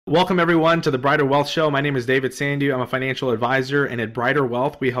Welcome, everyone, to the Brighter Wealth Show. My name is David Sandu. I'm a financial advisor, and at Brighter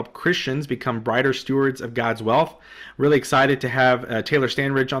Wealth, we help Christians become brighter stewards of God's wealth. Really excited to have Taylor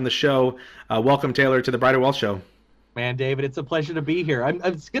Stanridge on the show. Welcome, Taylor, to the Brighter Wealth Show. Man, David, it's a pleasure to be here.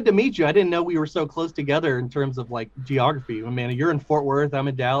 It's good to meet you. I didn't know we were so close together in terms of like geography. I mean, you're in Fort Worth. I'm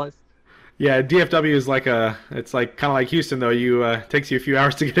in Dallas. Yeah, DFW is it's like kind of like Houston, though. Takes you a few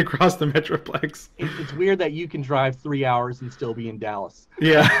hours to get across the Metroplex. It's weird that you can drive 3 hours and still be in Dallas.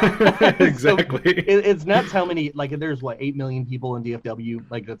 Yeah, exactly. It's nuts how many, like there's 8 million people in DFW.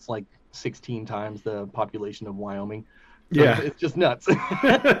 Like that's like 16 times the population of Wyoming. So yeah, it's just nuts.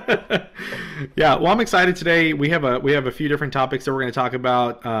 Yeah, well, I'm excited today. We have a few different topics that we're going to talk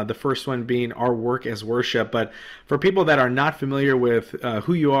about. The first one being our work as worship. But for people that are not familiar with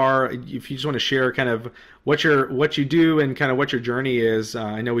who you are, if you just want to share kind of what you do and kind of what your journey is.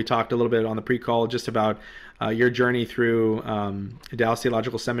 I know we talked a little bit on the pre-call just about your journey through Dallas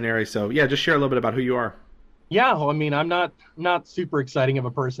Theological Seminary. So yeah, just share a little bit about who you are. Yeah, well, I mean, I'm not super exciting of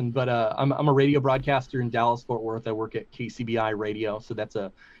a person, but I'm a radio broadcaster in Dallas, Fort Worth. I work at KCBI Radio, so that's a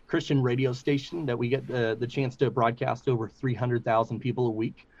Christian radio station that we get the chance to broadcast over 300,000 people a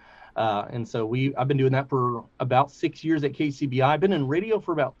week. And so I've been doing that for about 6 years at KCBI. I've been in radio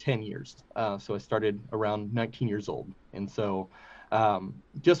for about 10 years. So I started around 19 years old. And so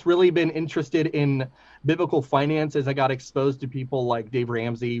just really been interested in biblical finance as I got exposed to people like Dave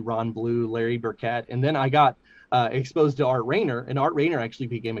Ramsey, Ron Blue, Larry Burkett. And then I got exposed to Art Rayner, and Art Rayner actually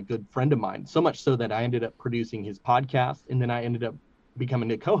became a good friend of mine, so much so that I ended up producing his podcast, and then I ended up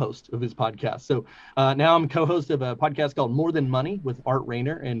becoming a co-host of his podcast. So now I'm co-host of a podcast called More Than Money with Art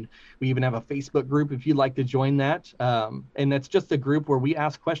Rayner, and we even have a Facebook group if you'd like to join that. And that's just a group where we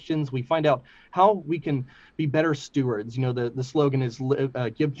ask questions, we find out how we can be better stewards. You know, the slogan is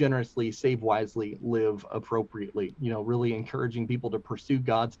give generously, save wisely, live appropriately. You know, really encouraging people to pursue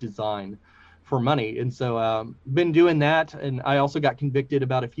God's design for money. And so been doing that. And I also got convicted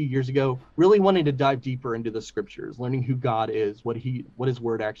about a few years ago, really wanting to dive deeper into the scriptures, learning who God is, what his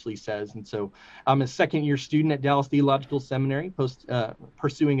word actually says. And so I'm a second-year student at Dallas Theological Seminary,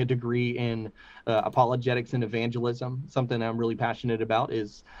 pursuing a degree in apologetics and evangelism. Something I'm really passionate about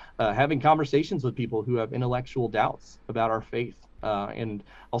is having conversations with people who have intellectual doubts about our faith. And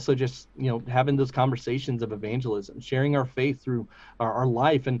also just, having those conversations of evangelism, sharing our faith through our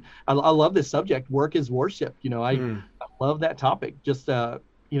life. And I love this subject, work is worship. I love that topic. Just,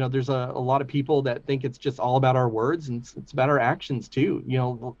 there's a lot of people that think it's just all about our words, and it's about our actions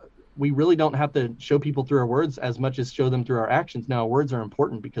too. We really don't have to show people through our words as much as show them through our actions. Now, our words are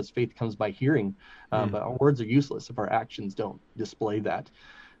important because faith comes by hearing, but our words are useless if our actions don't display that.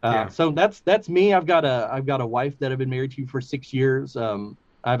 So that's me. I've got a wife that I've been married to for 6 years.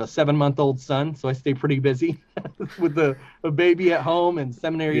 I have a 7-month-old son, so I stay pretty busy with a baby at home and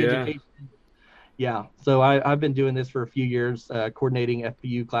seminary education. Yeah, so I've been doing this for a few years, coordinating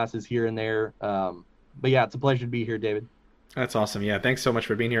FPU classes here and there. But yeah, it's a pleasure to be here, David. That's awesome. Yeah, thanks so much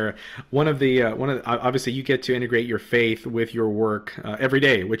for being here. One of the obviously you get to integrate your faith with your work every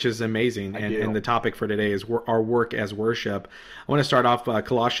day, which is amazing. And the topic for today is our work as worship. I want to start off.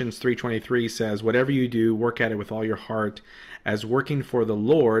 Colossians 3:23 says, "Whatever you do, work at it with all your heart, as working for the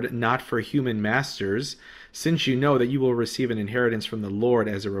Lord, not for human masters, since you know that you will receive an inheritance from the Lord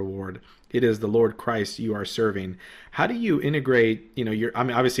as a reward. It is the Lord Christ you are serving." How do you integrate,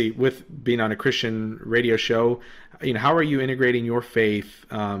 obviously with being on a Christian radio show, how are you integrating your faith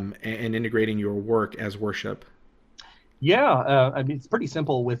and integrating your work as worship? Yeah, it's pretty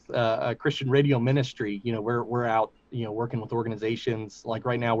simple with a Christian radio ministry. We're out, working with organizations. Like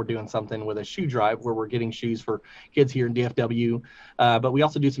right now, we're doing something with a shoe drive where we're getting shoes for kids here in DFW. But we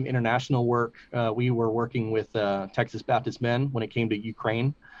also do some international work. We were working with Texas Baptist Men when it came to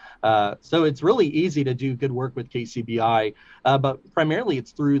Ukraine. So it's really easy to do good work with KCBI, but primarily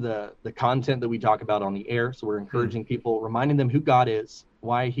it's through the content that we talk about on the air. So we're encouraging people, reminding them who God is,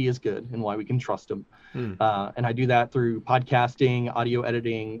 why he is good, and why we can trust him. And I do that through podcasting, audio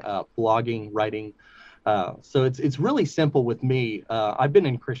editing, blogging, writing. So it's really simple with me. I've been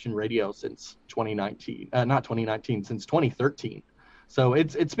in Christian radio since 2019, since 2013. So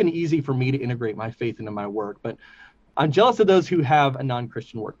it's been easy for me to integrate my faith into my work, but I'm jealous of those who have a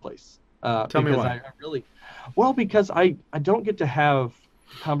non-Christian workplace. Tell me why. Because I don't get to have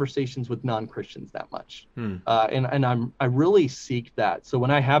conversations with non-Christians that much. And I really seek that. So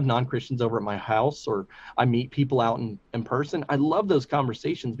when I have non-Christians over at my house or I meet people out in person, I love those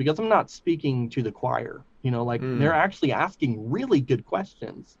conversations because I'm not speaking to the choir. They're actually asking really good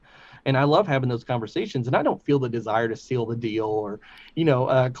questions. And I love having those conversations, and I don't feel the desire to seal the deal or,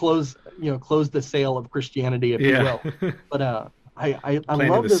 close the sale of Christianity, if you will. I Planting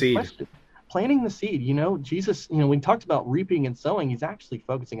love the this seed. question. Planting the seed, Jesus, when he talks about reaping and sowing, he's actually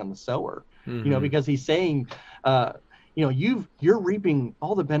focusing on the sower, because he's saying, you're reaping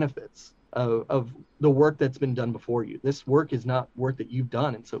all the benefits of the work that's been done before you. This work is not work that you've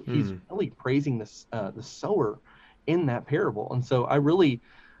done. And so he's really praising this, the sower in that parable. And so I really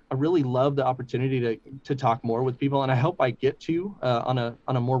love the opportunity to talk more with people, and I hope I get to on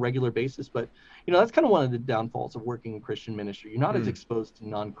a more regular basis. But that's kind of one of the downfalls of working in Christian ministry. You're not as exposed to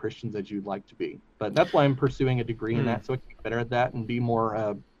non-Christians as you'd like to be. But that's why I'm pursuing a degree in that, so I can get better at that and be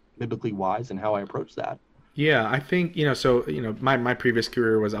more biblically wise in how I approach that. Yeah, I think, my previous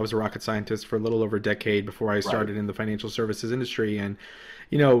career was I was a rocket scientist for a little over a decade before I Right. started in the financial services industry. And,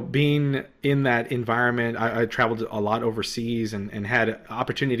 being in that environment, I traveled a lot overseas and had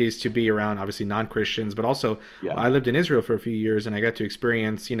opportunities to be around obviously non-Christians, but also Yeah. I lived in Israel for a few years and I got to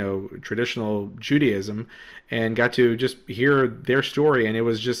experience, traditional Judaism and got to just hear their story. And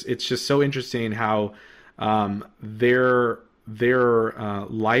it's just so interesting how their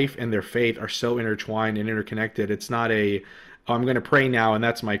life and their faith are so intertwined and interconnected. It's not oh, I'm going to pray now and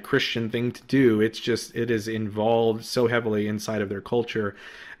that's my Christian thing to do. It is involved so heavily inside of their culture.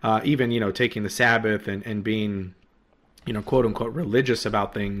 Even, taking the Sabbath and being, quote unquote religious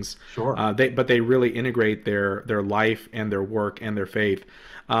about things. Sure. But they really integrate their life and their work and their faith.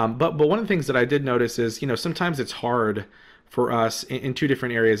 But one of the things that I did notice is, sometimes it's hard for us in two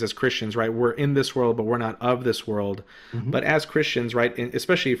different areas as Christians, right? We're in this world, but we're not of this world. Hmm. But as Christians, right,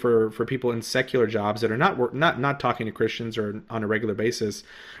 especially for people in secular jobs that are not talking to Christians or on a regular basis,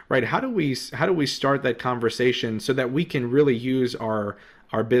 right? How do we start that conversation so that we can really use our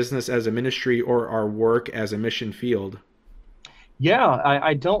business as a ministry or our work as a mission field? Yeah,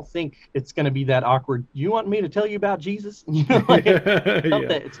 I don't think it's going to be that awkward. You want me to tell you about Jesus? Yeah.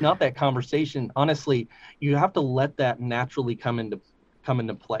 It's not that conversation. Honestly, you have to let that naturally come into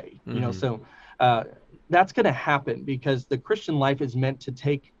play. Hmm. So uh, that's going to happen because the Christian life is meant to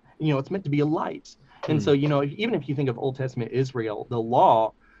take. It's meant to be a light. And so even if you think of Old Testament Israel, the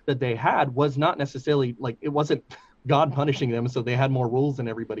law that they had was not necessarily like it wasn't God punishing them, so they had more rules than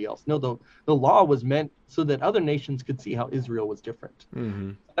everybody else. No, the law was meant so that other nations could see how Israel was different.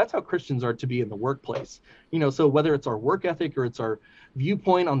 Hmm. That's how Christians are to be in the workplace. So whether it's our work ethic or it's our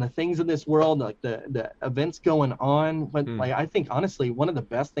viewpoint on the things of this world, like the events going on, but like I think honestly, one of the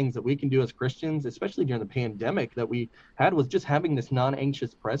best things that we can do as Christians, especially during the pandemic that we had, was just having this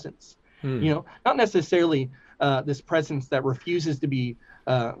non-anxious presence. Not necessarily this presence that refuses to be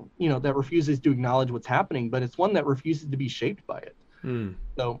that refuses to acknowledge what's happening, but it's one that refuses to be shaped by it. Mm.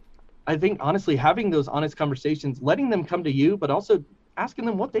 So I think honestly, having those honest conversations, letting them come to you, but also asking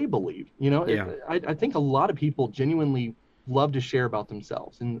them what they believe. Yeah. I think a lot of people genuinely love to share about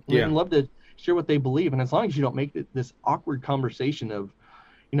themselves and Yeah. love to share what they believe. And as long as you don't make this awkward conversation of,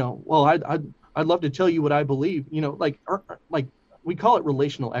 well, I'd love to tell you what I believe, like we call it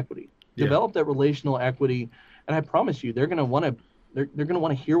relational equity. Yeah. Develop that relational equity, and I promise you, they're going to want to they're going to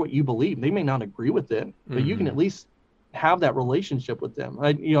want to hear what you believe. They may not agree with it, but you can at least have that relationship with them.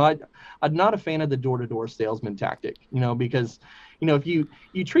 I'm not a fan of the door-to-door salesman tactic, because, if you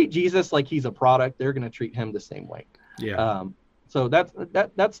treat Jesus like he's a product, they're going to treat him the same way. Yeah. So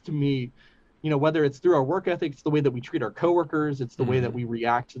that's to me, whether it's through our work ethics, the way that we treat our coworkers, it's the way that we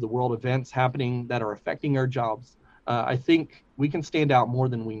react to the world events happening that are affecting our jobs. I think we can stand out more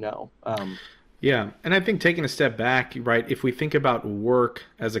than we know. Yeah, and I think taking a step back, right, if we think about work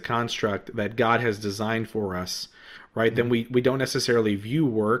as a construct that God has designed for us, right, then we don't necessarily view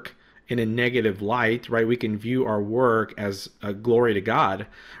work in a negative light, right? We can view our work as a glory to God,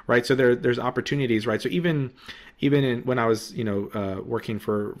 right? So there's opportunities, right? So when I was, working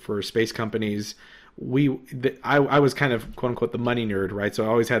for space companies, I was kind of quote unquote the money nerd, right? So I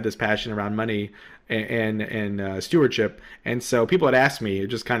always had this passion around money and stewardship, and so people had asked me, it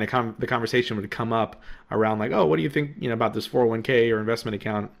just kind of the conversation would come up around like, oh, what do you think, about this 401k or investment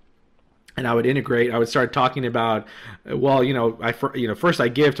account? And I would start talking about, well, first I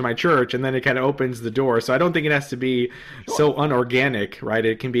give to my church, and then it kind of opens the door. So I don't think it has to be so unorganic, right?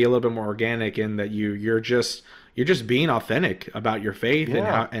 It can be a little bit more organic in that you're just being authentic about your faith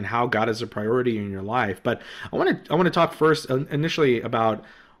and how God is a priority in your life. But I want to talk first initially about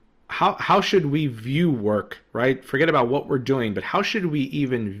how should we view work, right? Forget about what we're doing, but how should we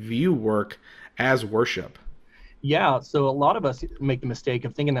even view work as worship? Yeah, so a lot of us make the mistake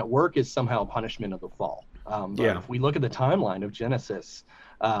of thinking that work is somehow a punishment of the fall. But if we look at the timeline of Genesis,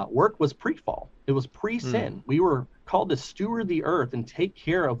 work was pre-fall. It was pre-sin. We were called to steward the earth and take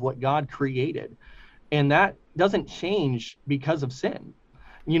care of what God created. And that doesn't change because of sin.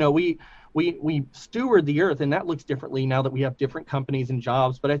 We we steward the earth, and that looks differently now that we have different companies and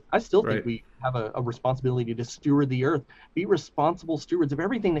jobs. But I still think we have a responsibility to steward the earth, be responsible stewards of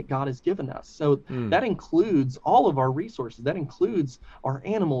everything that God has given us. So that includes all of our resources. That includes our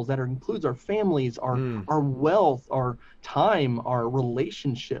animals. That includes our families, our wealth, our time, our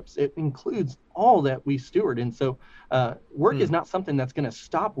relationships. It includes all that we steward. And so work is not something that's going to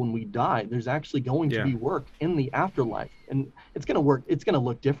stop when we die. There's actually going to be work in the afterlife, and it's going to work. It's going to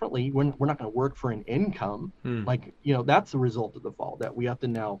look differently. We're not going to work for an income. Like, that's the result of the fall, that we have to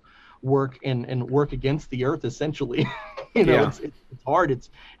now work and work against the earth, essentially. It's hard.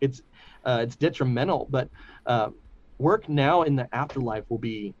 It's detrimental, but work now in the afterlife will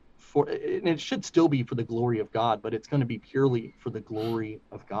be and it should still be for the glory of God, but it's going to be purely for the glory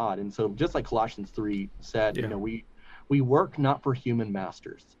of God. And so just like Colossians 3 said, we work not for human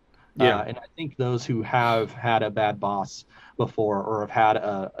masters. And I think those who have had a bad boss before, or have had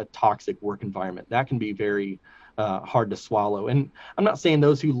a toxic work environment, that can be very hard to swallow. And I'm not saying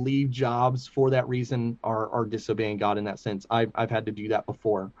those who leave jobs for that reason are disobeying God in that sense. I've had to do that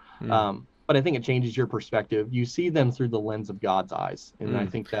before. But I think it changes your perspective. You see them through the lens of God's eyes. And I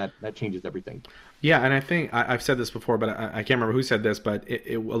think that changes everything. Yeah, and I think I've said this before, but I can't remember who said this, but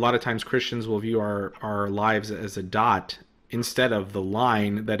a lot of times Christians will view our lives as a dot instead of the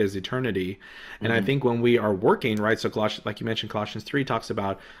line that is eternity. And I think when we are working, right, so Colossians, like you mentioned, Colossians 3 talks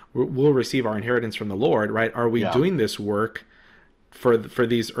about we'll receive our inheritance from the Lord, right? Are we doing this work for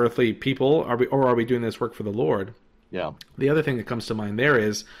these earthly people, or are we doing this work for the Lord? Yeah. The other thing that comes to mind there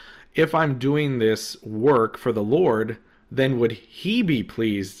is, if I'm doing this work for the Lord, then would he be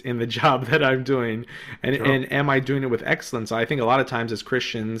pleased in the job that I'm doing? And am I doing it with excellence? I think a lot of times as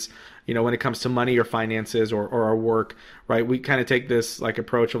Christians, when it comes to money or finances or our work, right, we kind of take this like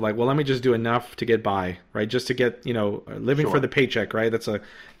approach of like, well, let me just do enough to get by, right? Just to get, living for the paycheck, right? That's a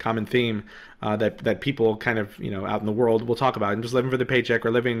common theme that people kind of, out in the world will talk about, and just living for the paycheck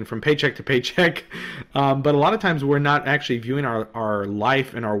or living from paycheck to paycheck. But a lot of times we're not actually viewing our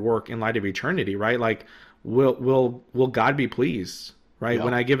life and our work in light of eternity, right? Like, will God be pleased, right?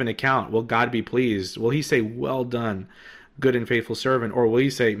 When I give an account, will God be pleased? Will he say, well done, good and faithful servant? Or will he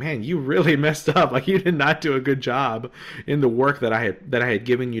say, man, you really messed up, like you did not do a good job in the work that I had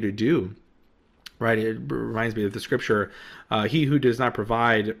given you to do, right? It reminds me of the scripture, he who does not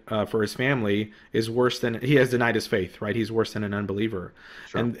provide for his family is worse than, he has denied his faith, right? He's worse than an unbeliever.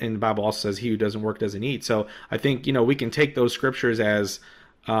 And the Bible also says, he who doesn't work doesn't eat. So I think, we can take those scriptures as,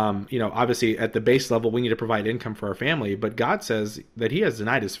 obviously at the base level, we need to provide income for our family, but God says that he has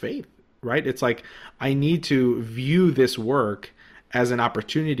denied his faith, right? It's like, I need to view this work as an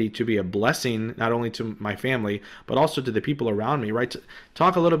opportunity to be a blessing, not only to my family, but also to the people around me, right?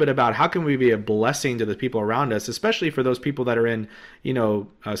 Talk a little bit about how can we be a blessing to the people around us, especially for those people that are in,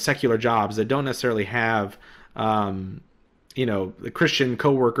 secular jobs that don't necessarily have, the Christian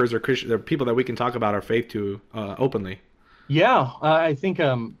coworkers or Christian, people that we can talk about our faith to openly. Yeah, I think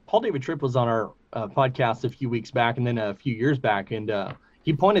Paul David Tripp was on our podcast a few weeks back, and then a few years back, and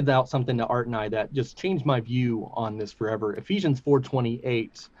he pointed out something to Art and I that just changed my view on this forever. Ephesians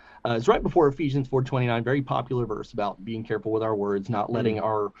 4:28 is right before Ephesians 4:29, very popular verse about being careful with our words, not letting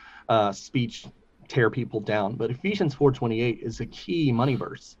our speech tear people down. But Ephesians 4:28 is a key money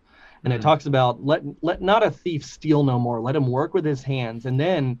verse. And it talks about let not a thief steal no more, let him work with his hands. And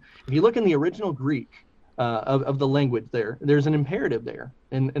then if you look in the original Greek of the language there's an imperative there.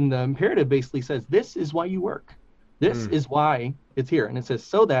 And the imperative basically says, this is why you work. This is why it's here. And it says,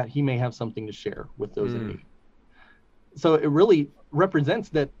 so that he may have something to share with those in need. So it really represents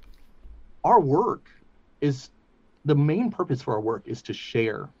that our work is, the main purpose for our work is to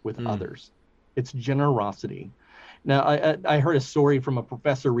share with others. It's generosity. Now, I heard a story from a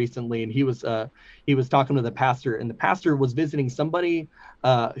professor recently, and he was talking to the pastor, and the pastor was visiting somebody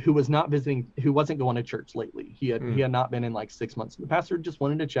who wasn't going to church lately. He had not been in like 6 months. The pastor just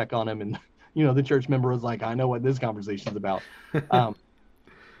wanted to check on him, and the church member was like, I know what this conversation is about.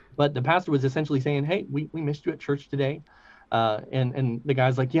 But the pastor was essentially saying, hey, we missed you at church today. And the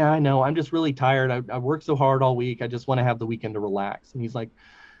guy's like, yeah, I know. I'm just really tired. I worked so hard all week. I just want to have the weekend to relax. And he's like,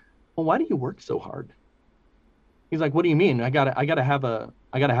 well, why do you work so hard? He's like, what do you mean? I gotta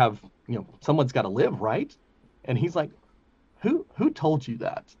have, someone's got to live, right? And he's like, who told you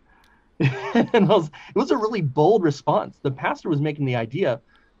that? And it was a really bold response. The pastor was making the idea,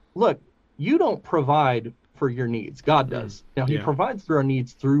 look, you don't provide for your needs. God does. Now he provides for our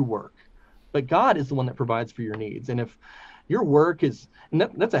needs through work, but God is the one that provides for your needs. And if your work is, and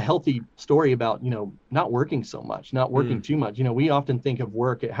that's a healthy story about, not working so much, not working too much. We often think of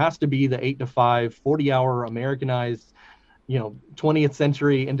work, it has to be the 8 to 5, 40-hour Americanized 20th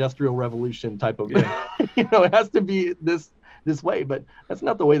century industrial revolution type of, it has to be this way, but that's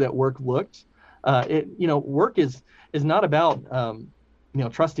not the way that work looked. Work is not about,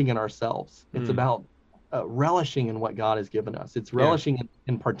 trusting in ourselves. It's about relishing in what God has given us. It's relishing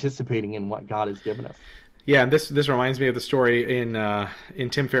in participating in what God has given us. Yeah, and this reminds me of the story in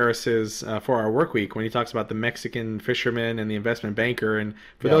Tim Ferriss's 4-Hour Workweek, when he talks about the Mexican fisherman and the investment banker. And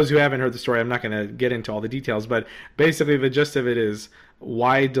for those who haven't heard the story, I'm not going to get into all the details, but basically the gist of it is,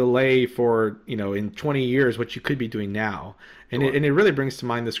 why delay for, in 20 years what you could be doing now? And it really brings to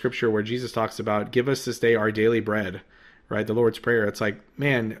mind the scripture where Jesus talks about, give us this day our daily bread, right? The Lord's Prayer. It's like,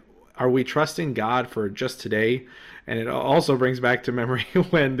 man, are we trusting God for just today? And it also brings back to memory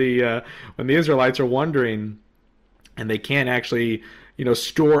when the Israelites are wandering and they can't actually,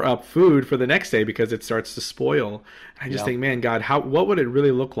 store up food for the next day because it starts to spoil. I just think, man, God, what would it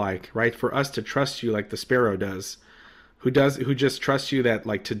really look like, right, for us to trust you like the sparrow does, who just trusts you that,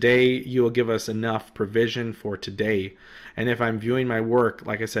 like, today you will give us enough provision for today. And if I'm viewing my work,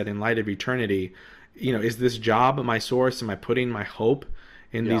 like I said, in light of eternity, is this job my source? Am I putting my hope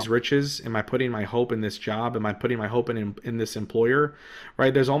in these riches? Am I putting my hope in this job? Am I putting my hope in this employer?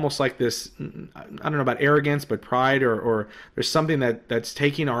 Right? There's almost like this, I don't know about arrogance, but pride, or there's something that's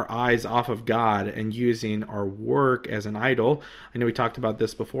taking our eyes off of God and using our work as an idol. I know we talked about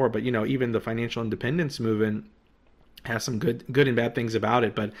this before, but even the financial independence movement has some good and bad things about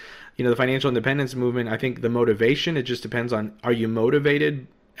it. But the financial independence movement, I think the motivation, it just depends on, are you motivated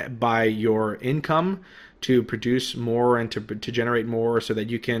by your income to produce more and to generate more so that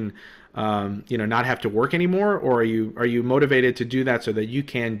you can not have to work anymore? Or are you motivated to do that so that you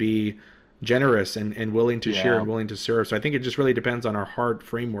can be generous and willing to share and willing to serve? So I think it just really depends on our heart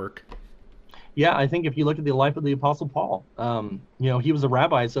framework. Yeah, I think if you look at the life of the Apostle Paul, he was a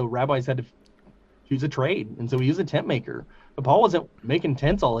rabbi, so rabbis had to choose a trade, and so he was a tent maker. But Paul wasn't making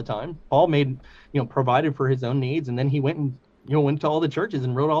tents all the time. Paul provided for his own needs, and then he went to all the churches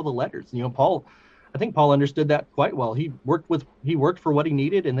and wrote all the letters. I think Paul understood that quite well. He worked for what he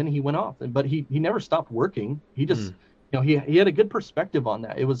needed, and then he went off. But he never stopped working. He just, he had a good perspective on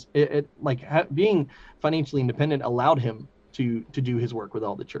that. It was being financially independent allowed him to do his work with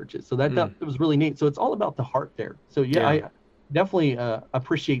all the churches. So that was really neat. So it's all about the heart there. So I definitely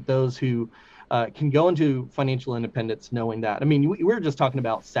appreciate those who can go into financial independence knowing that. I mean, we were just talking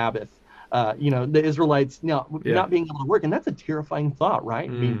about Sabbath. The Israelites not being able to work, and that's a terrifying thought, right?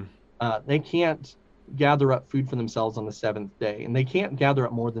 I mean, they can't gather up food for themselves on the seventh day, and they can't gather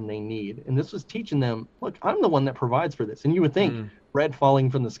up more than they need. And this was teaching them, look, I'm the one that provides for this. And you would think bread falling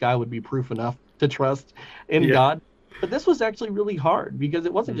from the sky would be proof enough to trust in God. But this was actually really hard, because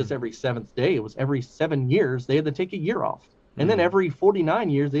it wasn't just every seventh day. It was every 7 years they had to take a year off. And then every 49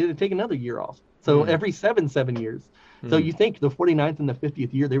 years they had to take another year off. So every 7 years. So you think the 49th and the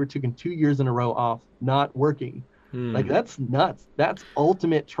 50th year, they were taking 2 years in a row off, not working. Like, that's nuts. That's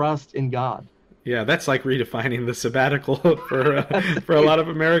ultimate trust in God. Yeah, that's like redefining the sabbatical for a lot of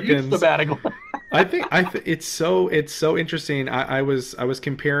Americans. Sabbatical. I think it's so interesting. I was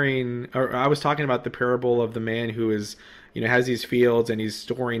comparing, or I was talking about the parable of the man who is, has these fields and he's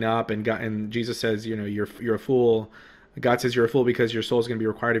storing up, and Jesus says, you're a fool. God says you're a fool because your soul is going to be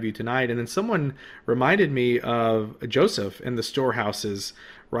required of you tonight. And then someone reminded me of Joseph in the storehouses,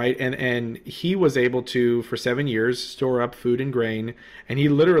 right? And he was able to, for 7 years, store up food and grain, and he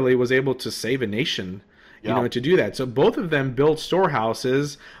literally was able to save a nation, to do that. So both of them built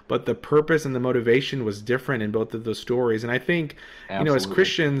storehouses, but the purpose and the motivation was different in both of those stories. And I think, as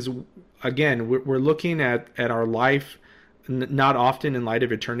Christians, again, we're looking at our life not often in light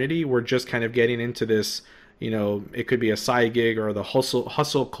of eternity. We're just kind of getting into this, it could be a side gig or the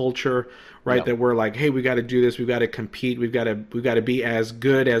hustle culture, right? Yep. That we're like, hey, we got to do this. We've got to compete. We've got to be as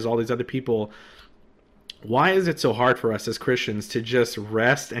good as all these other people. Why is it so hard for us as Christians to just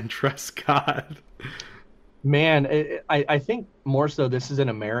rest and trust God? Man, I think more so this is an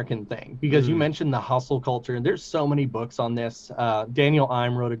American thing, because you mentioned the hustle culture, and there's so many books on this. Daniel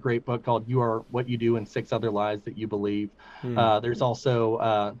Im wrote a great book called You Are What You Do and 6 Other Lies That You Believe. There's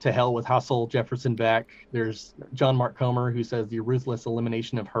also To Hell with Hustle, Jefferson Beck. There's John Mark Comer, who says the ruthless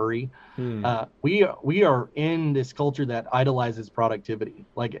elimination of hurry. We are in this culture that idolizes productivity.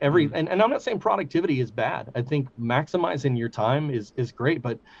 Like and I'm not saying productivity is bad. I think maximizing your time is great,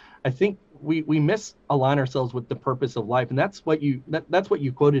 but I think we misalign ourselves with the purpose of life. And that's what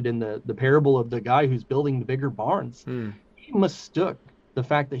you quoted in the parable of the guy who's building the bigger barns. He mistook the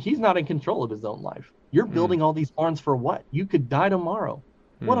fact that he's not in control of his own life. You're building all these barns for what? You could die tomorrow.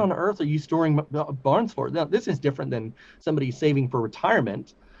 What on earth are you storing barns for? Now, this is different than somebody saving for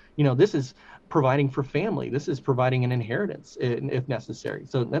retirement. This is providing for family. This is providing an inheritance if necessary.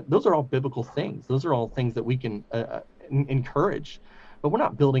 So those are all biblical things. Those are all things that we can encourage. But we're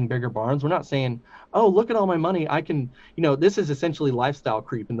not building bigger barns. We're not saying, oh, look at all my money. I can, this is essentially lifestyle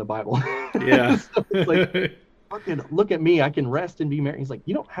creep in the Bible. Yeah. So it's like, look at me. I can rest and be married. He's like,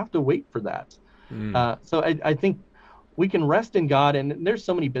 you don't have to wait for that. So I think we can rest in God. And there's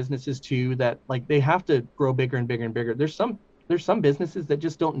so many businesses too that like they have to grow bigger and bigger and bigger. There's some businesses that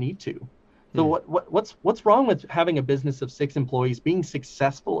just don't need to. So what's wrong with having a business of 6 employees, being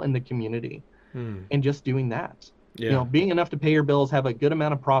successful in the community and just doing that? Yeah. Being enough to pay your bills, have a good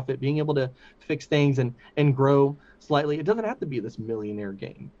amount of profit, being able to fix things and grow slightly. It doesn't have to be this millionaire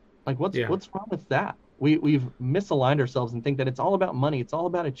game. Like what's wrong with that? We've misaligned ourselves and think that it's all about money, it's all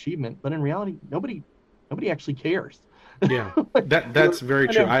about achievement, but in reality, nobody actually cares. Yeah, that's very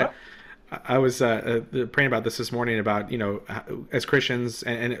true. I was praying about this morning about, as Christians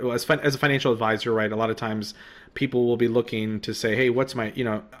and as a financial advisor, right? A lot of times people will be looking to say, hey, what's my,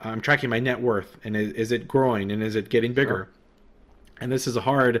 I'm tracking my net worth, and is it growing, and is it getting bigger? Sure. And this is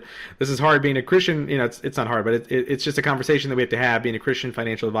hard being a Christian. It's not hard, but it's just a conversation that we have to have, being a Christian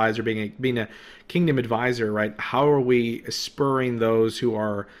financial advisor, being a kingdom advisor, right? How are we spurring those who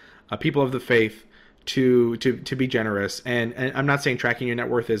are people of the faith to be generous? And I'm not saying tracking your net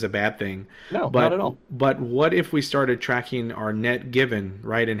worth is a bad thing. No, not at all. But what if we started tracking our net given,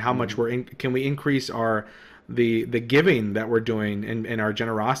 right? And how much can we increase the giving that we're doing and our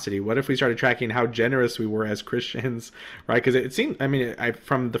generosity? What if we started tracking how generous we were as Christians, right? Because it seems,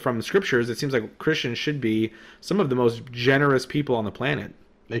 from the scriptures, it seems like Christians should be some of the most generous people on the planet.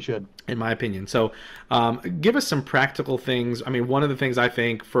 They should, in my opinion. So give us some practical things. One of the things I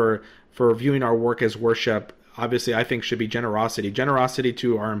think for viewing our work as worship, obviously, I think should be generosity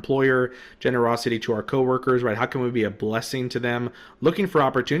to our employer, generosity to our coworkers, right? How can we be a blessing to them? Looking for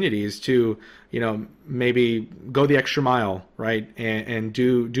opportunities to, maybe go the extra mile, right? And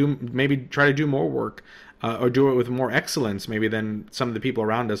do maybe try to do more work, or do it with more excellence, maybe than some of the people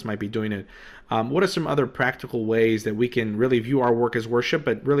around us might be doing it. What are some other practical ways that we can really view our work as worship,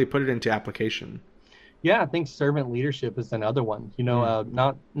 but really put it into application? Yeah, I think servant leadership is another one.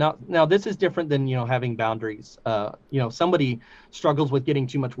 Now this is different than, having boundaries. Somebody struggles with getting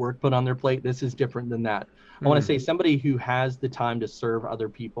too much work put on their plate. This is different than that. I want to say somebody who has the time to serve other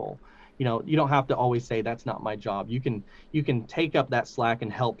people. You don't have to always say that's not my job. You can take up that slack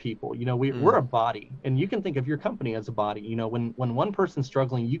and help people. We're a body, and you can think of your company as a body. When one person's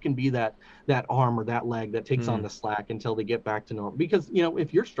struggling, you can be that arm or that leg that takes on the slack until they get back to normal. Because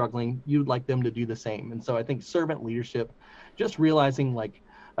if you're struggling, you'd like them to do the same. And so I think servant leadership, just realizing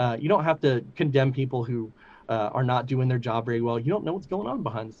you don't have to condemn people who are not doing their job very well. You don't know what's going on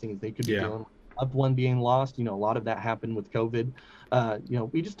behind the scenes. They could be dealing with one being lost. A lot of that happened with COVID.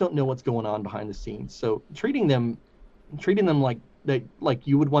 We just don't know what's going on behind the scenes. So treating them like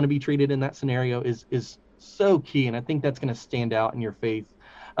you would want to be treated in that scenario is so key. And I think that's going to stand out in your faith.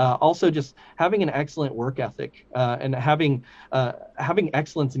 Also, just having an excellent work ethic and having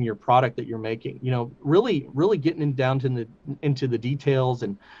excellence in your product that you're making. Really getting down into the details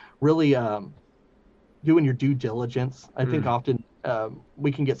and really doing your due diligence. I think often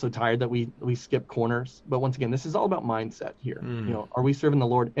we can get so tired that we skip corners. But once again, this is all about mindset here. Are we serving the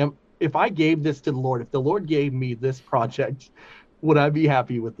Lord? And if I gave this to the Lord, if the Lord gave me this project, would I be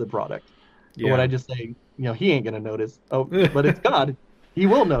happy with the product? Yeah. Or would I just say, he ain't going to notice? Oh, but it's God. He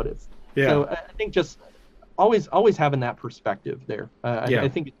will notice. Yeah. So I think just always having that perspective there. I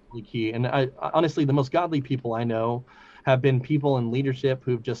think it's really key. And I honestly, the most godly people I know have been people in leadership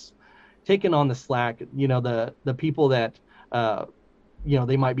who've just taken on the slack. The people that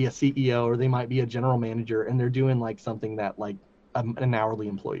they might be a CEO or they might be a general manager, and they're doing something that an hourly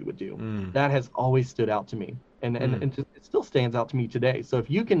employee would do. That has always stood out to me, and it still stands out to me today. So if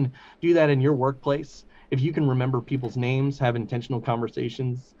you can do that in your workplace, if you can remember people's names, have intentional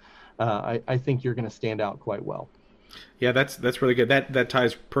conversations, I think you're going to stand out quite well. Yeah, that's really good. That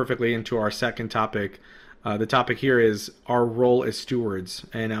ties perfectly into our second topic. The topic here is our role as stewards,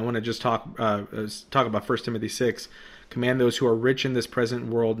 and I want to just talk about 1 Timothy 6. Command those who are rich in this present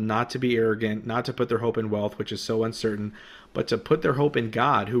world not to be arrogant, not to put their hope in wealth, which is so uncertain, but to put their hope in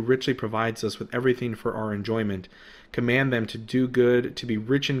God, who richly provides us with everything for our enjoyment. Command them to do good, to be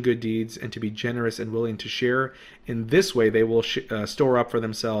rich in good deeds, and to be generous and willing to share. In this way, they will store up for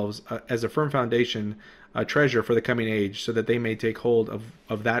themselves as a firm foundation, a treasure for the coming age, so that they may take hold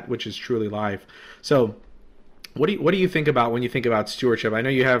of that which is truly life. So What do you think about when you think about stewardship? I know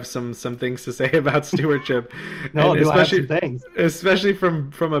you have some things to say about stewardship, No, and do I have some things? especially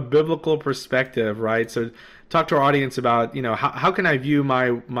from a biblical perspective, right? So talk to our audience about, how can I view my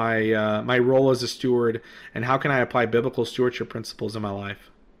role as a steward, and how can I apply biblical stewardship principles in my life?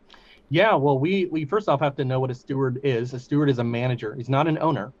 Yeah, well, we first off have to know what a steward is. A steward is a manager. He's not an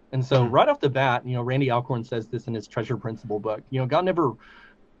owner. And so Mm, right off the bat, Randy Alcorn says this in his Treasure Principle book. God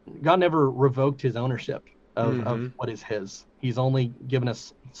never revoked his ownership of hmm what is his. He's only given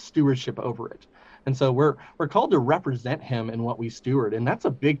us stewardship over it. And so we're called to represent him in what we steward. And that's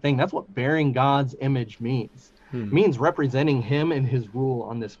a big thing. That's what bearing God's image means. It means representing him and his rule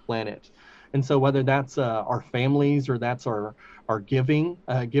on this planet. And so whether that's our families or that's our giving,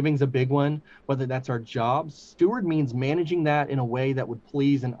 giving's a big one, whether that's our jobs, steward means managing that in a way that would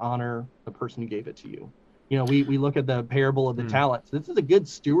please and honor the person who gave it to you. We look at the parable of the talents. This is a good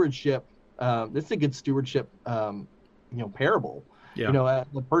stewardship. Parable. Yeah.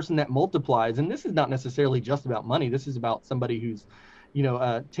 The person that multiplies, and this is not necessarily just about money. This is about somebody who's,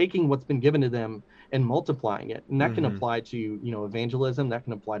 taking what's been given to them and multiplying it. And that can apply to, evangelism. That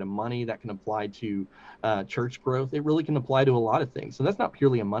can apply to money. That can apply to church growth. It really can apply to a lot of things. So that's not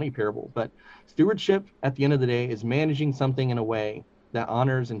purely a money parable, but stewardship at the end of the day is managing something in a way that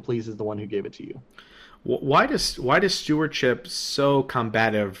honors and pleases the one who gave it to you. Why does stewardship so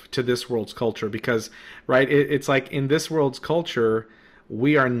combative to this world's culture? Because, right, it's like in this world's culture,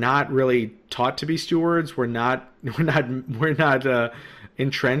 we are not really taught to be stewards. We're not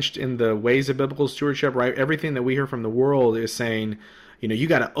entrenched in the ways of biblical stewardship, right? Everything that we hear from the world is saying, you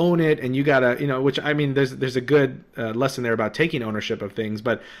got to own it, and you got to, which, I mean, there's a good lesson there about taking ownership of things,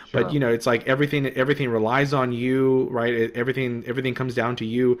 but Sure. but it's like everything relies on you, right? Everything comes down to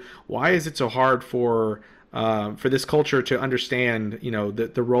you. Why is it so hard for this culture to understand,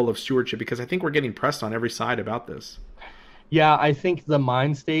 the role of stewardship? Because I think we're getting pressed on every side about this. Yeah, I think the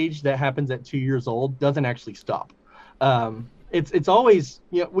mind stage that happens at 2 years old doesn't actually stop. It's always,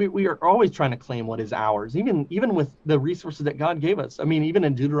 we are always trying to claim what is ours, even with the resources that God gave us. I mean, even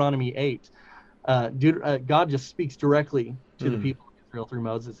in Deuteronomy 8, God just speaks directly to the people of Israel through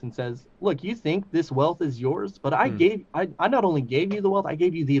Moses and says, "Look, you think this wealth is yours, but I not only gave you the wealth, I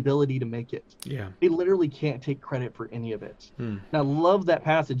gave you the ability to make it." Yeah. They literally can't take credit for any of it. Hmm. And I love that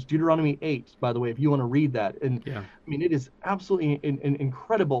passage, Deuteronomy 8, by the way, if you want to read that. And Yeah. I mean, it is absolutely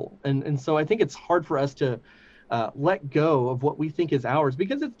incredible. And so I think it's hard for us to let go of what we think is ours,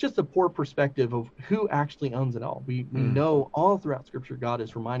 because it's just a poor perspective of who actually owns it all. We know all throughout Scripture, God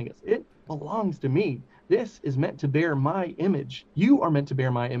is reminding us, it belongs to me. This is meant to bear my image. You are meant to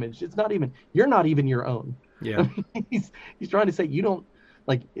bear my image. You're not even your own. Yeah. He's trying to say you don't,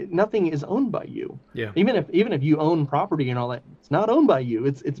 like, nothing is owned by you. Yeah. Even if you own property and all that, it's not owned by you.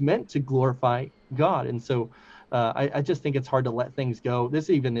 It's meant to glorify God. And so I just think it's hard to let things go. This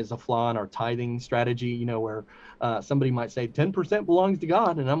even is a flaw in our tithing strategy, where somebody might say 10% belongs to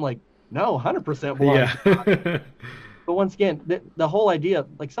God. And I'm like, no, 100% belongs to God. But once again, the whole idea,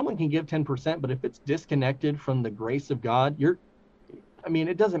 like, someone can give 10%, but if it's disconnected from the grace of God,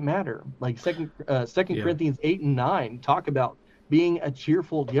 it doesn't matter. Like Second Corinthians 8 and 9 talk about being a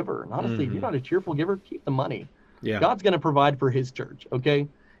cheerful giver. And honestly, if you're not a cheerful giver, keep the money. Yeah. God's going to provide for his church, okay?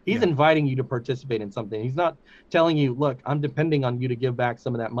 He's inviting you to participate in something. He's not telling you, look, I'm depending on you to give back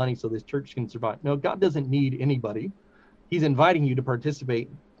some of that money so this church can survive. No, God doesn't need anybody. He's inviting you to participate,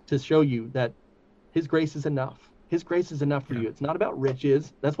 to show you that his grace is enough. His grace is enough for you. It's not about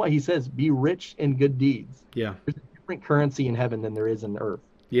riches. That's why he says, be rich in good deeds. Yeah. There's a different currency in heaven than there is in earth.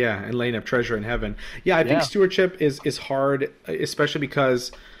 Yeah, and laying up treasure in heaven. Yeah, I think stewardship is hard, especially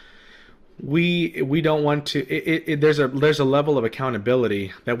because we don't want to. There's a level of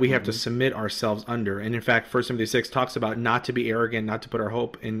accountability that we have to submit ourselves under. And in fact, 1 Timothy 6 talks about not to be arrogant, not to put our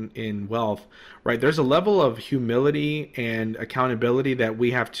hope in wealth. Right? There's a level of humility and accountability that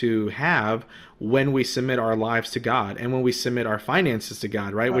we have when we submit our lives to God and when we submit our finances to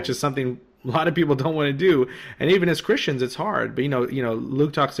God. Right? Which is something a lot of people don't want to do, and even as Christians, it's hard. But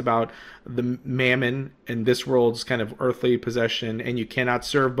Luke talks about the mammon and this world's kind of earthly possession, and you cannot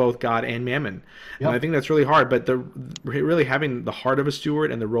serve both God and mammon. Yep. And I think that's really hard. But really having the heart of a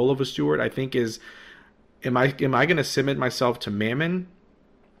steward and the role of a steward, I think, is, am I going to submit myself to mammon?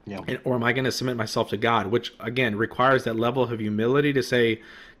 Yeah. Or am I going to submit myself to God, which again requires that level of humility to say,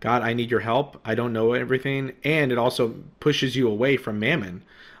 God, I need your help. I don't know everything, and it also pushes you away from mammon.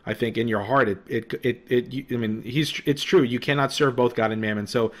 I think in your heart, it's true. You cannot serve both God and mammon.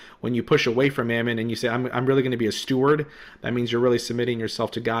 So when you push away from mammon and you say, I'm really going to be a steward, that means you're really submitting yourself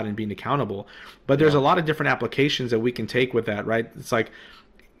to God and being accountable. But there's a lot of different applications that we can take with that, right? It's like,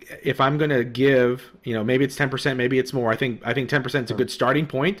 if I'm going to give, maybe it's 10%, maybe it's more. I think 10% is a good starting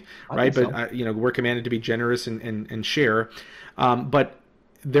point, right? But we're commanded to be generous and share. But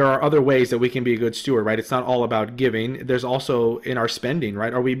there are other ways that we can be a good steward, right? It's not all about giving. There's also in our spending,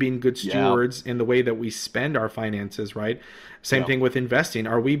 right? Are we being good stewards in the way that we spend our finances, right? Same thing with investing.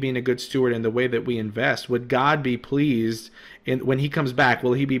 Are we being a good steward in the way that we invest? Would God be pleased when he comes back?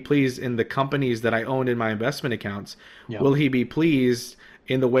 Will he be pleased in the companies that I owned in my investment accounts? Will he be pleased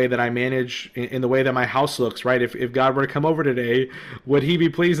in the way that I manage, in the way that my house looks, right? If God were to come over today, would he be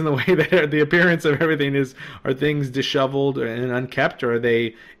pleased in the way that the appearance of everything is? Are things disheveled and unkept, or are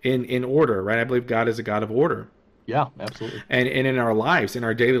they in order, right? I believe God is a God of order. Yeah, absolutely. And in our lives, in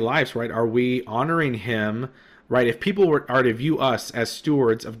our daily lives, right? Are we honoring him, right? If people are to view us as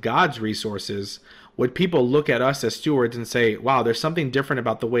stewards of God's resources, would people look at us as stewards and say, wow, there's something different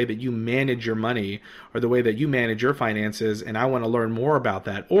about the way that you manage your money or the way that you manage your finances, and I want to learn more about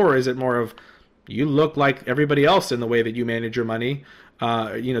that? Or is it more of, you look like everybody else in the way that you manage your money?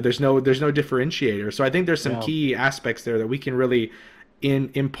 There's no differentiator. So I think there's some key aspects there that we can really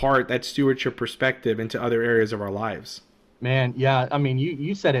impart that stewardship perspective into other areas of our lives. Man, yeah. I mean,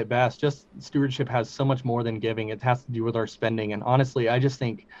 you said it best. Just stewardship has so much more than giving. It has to do with our spending. And honestly, I just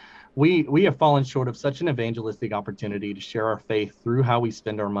think we have fallen short of such an evangelistic opportunity to share our faith through how we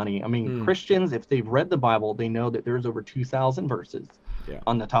spend our money. I mean, Christians, if they've read the Bible, they know that there's over 2,000 verses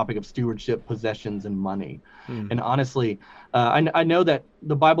on the topic of stewardship, possessions, and money. And honestly, I know that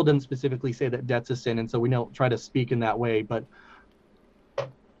the Bible doesn't specifically say that debt's a sin, and so we don't try to speak in that way, but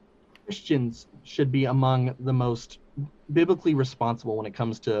Christians should be among the most biblically responsible when it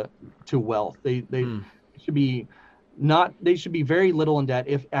comes to wealth. They should be they should be very little in debt,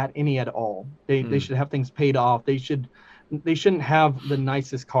 if at any at all. They should have things paid off. They shouldn't have the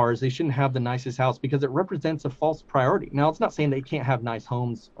nicest cars. They shouldn't have the nicest house, because it represents a false priority. Now, it's not saying they can't have nice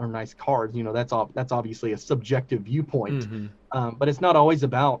homes or nice cars. That's obviously a subjective viewpoint. But it's not always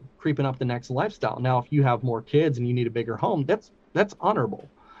about creeping up the next lifestyle. Now, if you have more kids and you need a bigger home, that's honorable.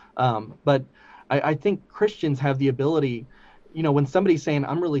 But I think Christians have the ability, when somebody's saying,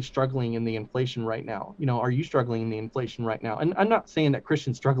 I'm really struggling in the inflation right now, are you struggling in the inflation right now? And I'm not saying that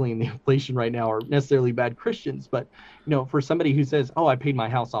Christians struggling in the inflation right now are necessarily bad Christians, but, for somebody who says, oh, I paid my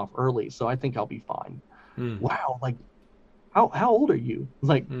house off early, so I think I'll be fine. Wow. Like, how old are you?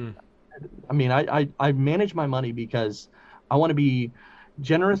 Like, I mean, I manage my money because I want to be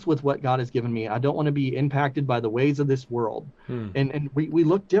generous with what God has given me. I don't want to be impacted by the ways of this world. And we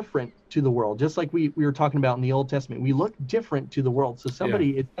look different to the world, just like we were talking about in the Old Testament. We look different to the world. So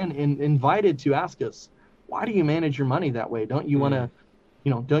somebody is invited to ask us, why do you manage your money that way? Don't you want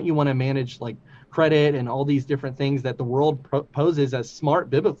to manage like credit and all these different things that the world poses as smart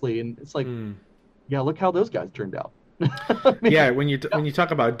biblically? And it's like, look how those guys turned out. When you talk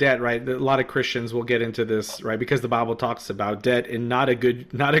about debt, right? A lot of Christians will get into this, right? Because the Bible talks about debt in not a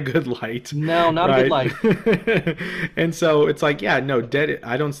good light. No, not a good light. And so it's like, debt.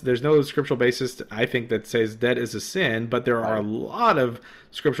 There's no scriptural basis, I think, that says debt is a sin, but there are a lot of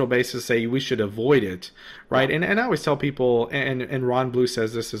scriptural basis say we should avoid it, right? And I always tell people, and Ron Blue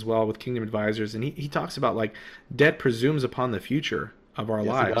says this as well with Kingdom Advisors, and he talks about like debt presumes upon the future of our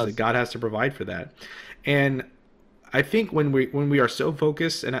lives, that God has to provide for that. And I think when we are so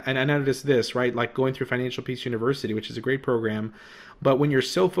focused, and I noticed this, right, like going through Financial Peace University, which is a great program, but when you're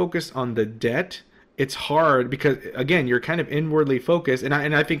so focused on the debt, it's hard because, again, you're kind of inwardly focused, and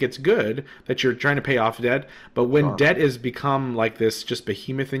I think it's good that you're trying to pay off debt, but when debt has become like this just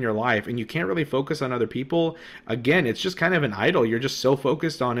behemoth in your life and you can't really focus on other people, again, it's just kind of an idol. You're just so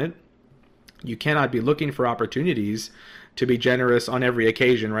focused on it. You cannot be looking for opportunities to be generous on every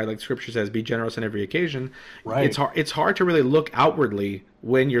occasion, right? Like Scripture says, be generous on every occasion. Right. It's hard to really look outwardly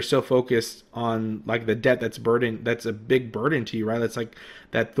when you're so focused on like the debt that's a big burden to you, right? That's like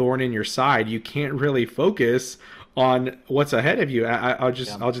that thorn in your side. You can't really focus on what's ahead of you. I'll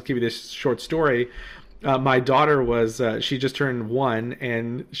just give you this short story. My daughter she just turned 1,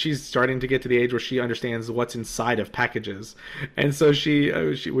 and she's starting to get to the age where she understands what's inside of packages. And so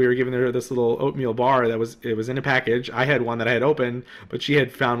we were giving her this little oatmeal bar it was in a package. I had one that I had opened, but she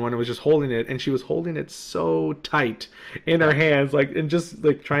had found one and was just holding it, and she was holding it so tight in her hands, like, and just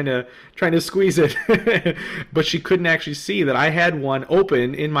like trying to squeeze it. But she couldn't actually see that I had one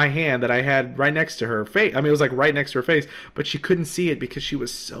open in my hand that I had right next to her face. I mean, it was like right next to her face, but she couldn't see it because she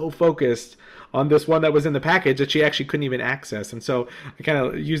was so focused on this one that was in the package that she actually couldn't even access. And so I kind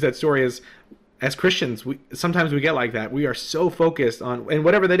of use that story as Christians, sometimes we get like that. We are so focused on, and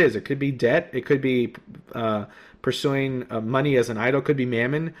whatever that is, it could be debt, it could be pursuing money as an idol, it could be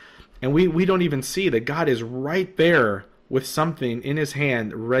mammon, and we don't even see that God is right there with something in his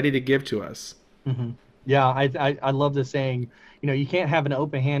hand ready to give to us. Mm-hmm. Yeah, I love the saying, you can't have an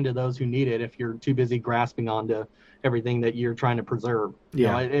open hand to those who need it if you're too busy grasping onto everything that you're trying to preserve.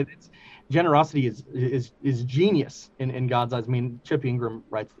 It's generosity is genius in God's eyes. I mean, Chip Ingram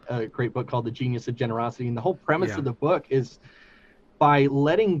writes a great book called The Genius of Generosity, and the whole premise of the book is by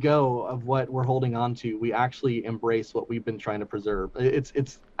letting go of what we're holding on to, we actually embrace what we've been trying to preserve.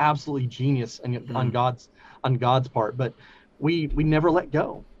 It's absolutely genius on God's part, but we never let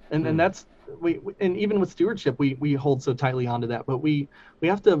go, and that's. And even with stewardship, we hold so tightly onto that, but we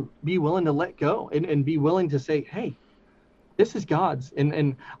have to be willing to let go and be willing to say, hey, this is God's,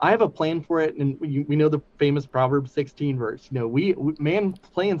 and I have a plan for it. And we know the famous Proverbs 16 verse, man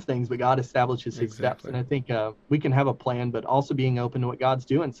plans things, but God establishes his steps. And I think we can have a plan, but also being open to what God's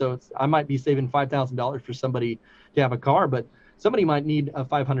doing. So I might be saving $5,000 for somebody to have a car, but somebody might need a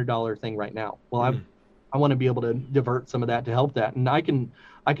 $500 thing right now. Well, I want to be able to divert some of that to help that. And I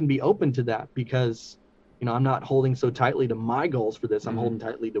can be open to that because, I'm not holding so tightly to my goals for this. I'm holding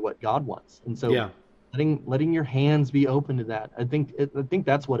tightly to what God wants. And so letting your hands be open to that. I think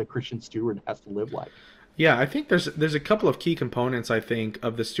that's what a Christian steward has to live like. Yeah, I think there's a couple of key components, I think,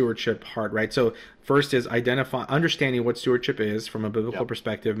 of the stewardship heart, right? So first is understanding what stewardship is from a biblical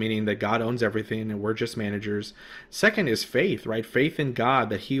perspective, meaning that God owns everything and we're just managers. Second is faith, right? Faith in God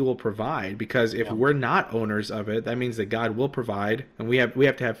that he will provide, because if we're not owners of it, that means that God will provide, and we have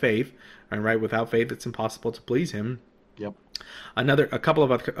to have faith, right? Without faith, it's impossible to please him. Yep. A couple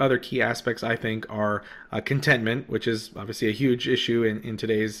of other key aspects, I think, are contentment, which is obviously a huge issue in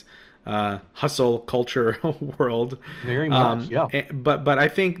today's hustle culture world. Very much, But I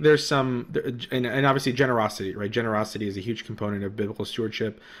think there's some, and obviously generosity, right? Generosity is a huge component of biblical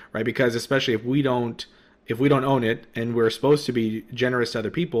stewardship, right? Because especially if we don't own it and we're supposed to be generous to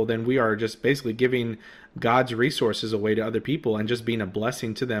other people, then we are just basically giving God's resources away to other people and just being a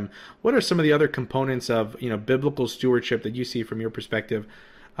blessing to them. What are some of the other components of biblical stewardship that you see from your perspective?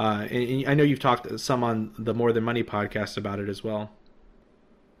 And I know you've talked some on the More Than Money podcast about it as well.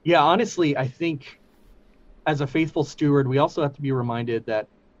 Yeah, honestly, I think as a faithful steward, we also have to be reminded that,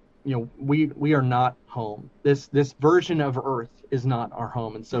 we are not home. This version of earth is not our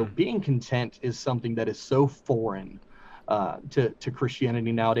home. And so being content is something that is so foreign to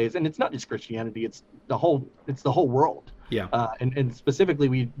Christianity nowadays. And it's not just Christianity, it's the whole world. Yeah. And specifically,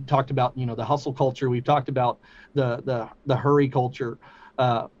 we talked about, the hustle culture. We've talked about the hurry culture.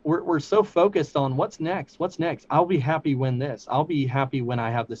 We're so focused on what's next. I'll be happy when this. I'll be happy when I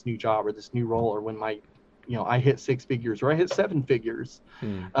have this new job or this new role, or when I hit 6 figures or I hit 7 figures.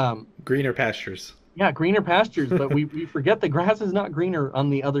 Greener pastures. Yeah, greener pastures. But we forget the grass is not greener on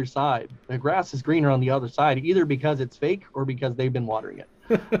the other side. The grass is greener on the other side, either because it's fake or because they've been watering it.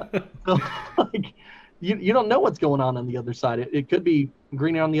 So, you don't know what's going on the other side. It could be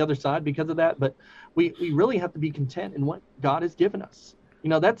greener on the other side because of that. But we really have to be content in what God has given us.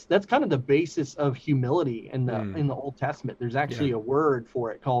 That's kind of the basis of humility in the Old Testament. There's actually a word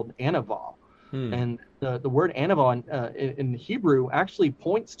for it called anavah. And the word anavah in Hebrew actually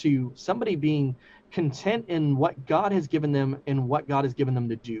points to somebody being content in what God has given them and what God has given them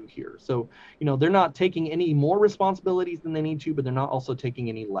to do here. So, they're not taking any more responsibilities than they need to, but they're not also taking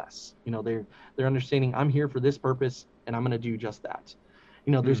any less. They're understanding, I'm here for this purpose and I'm going to do just that.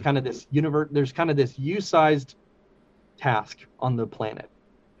 There's kind of this you-sized task on the planet,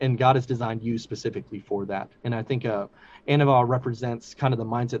 and God has designed you specifically for that. And I think anavah represents kind of the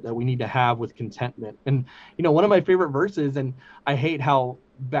mindset that we need to have with contentment. And one of my favorite verses, and I hate how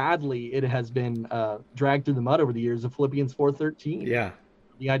badly it has been dragged through the mud over the years, of Philippians 4:13. Yeah,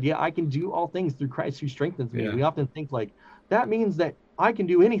 the idea I can do all things through Christ who strengthens me. We often think like that means that I can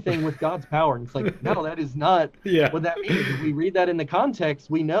do anything with God's power, and it's like, no, that is not what that means. If we read that in the context,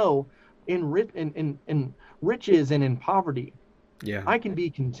 we know in riches and in poverty, I can be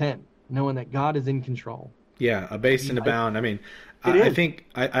content knowing that God is in control. Yeah, abased and abound. I mean, I think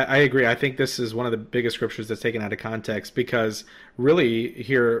I agree. I think this is one of the biggest scriptures that's taken out of context, because really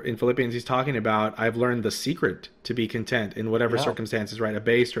here in Philippians, he's talking about, I've learned the secret to be content in whatever circumstances, right?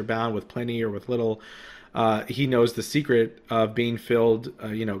 Abased or bound, with plenty or with little. He knows the secret of being filled,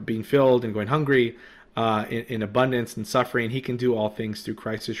 being filled and going hungry, in abundance and suffering. He can do all things through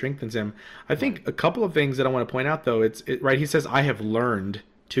Christ who strengthens him. I think a couple of things that I want to point out, though, right. He says, I have learned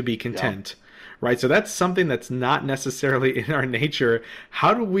to be content. Right. So that's something that's not necessarily in our nature.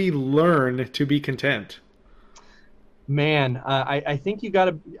 How do we learn to be content? Man, I think you got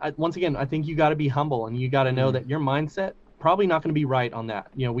to, once again, I think you got to be humble, and you got to know that your mindset probably not going to be right on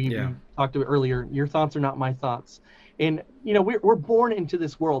that. We talked to it earlier. Your thoughts are not my thoughts. And, we're born into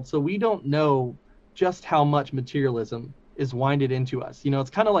this world, so we don't know just how much materialism is winded into us. You know, it's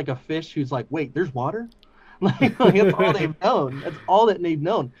kind of like a fish who's like, wait, there's water? Like that's all they've known. That's all that they've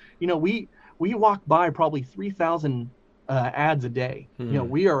known. You know, we walk by probably 3,000 ads a day. You know,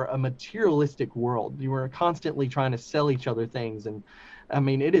 we are a materialistic world. You are constantly trying to sell each other things, and I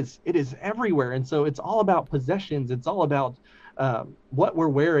mean, it is everywhere. And so it's all about possessions. It's all about what we're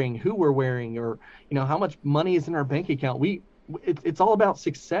wearing, who we're wearing, or you know, how much money is in our bank account. It's all about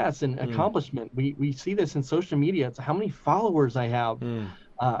success and accomplishment. We see this in social media. It's how many followers I have.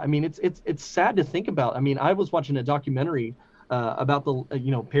 I mean, it's sad to think about. I mean, I was watching a documentary about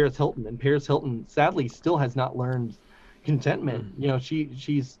the Paris Hilton, and Paris Hilton sadly still has not learned contentment. You know,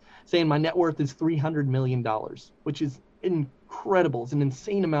 she's saying my net worth is $300 million, which is incredible. It's an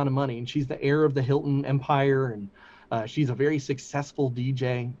insane amount of money, and she's the heir of the Hilton empire, and she's a very successful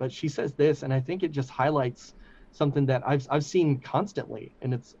DJ. But she says this, and I think it just highlights something that I've seen constantly,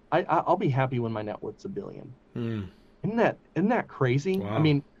 and it's I'll be happy when my net worth's $1 billion. Isn't that crazy? Wow. I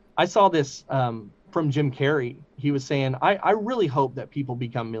mean, I saw this from Jim Carrey. He was saying, I really hope that people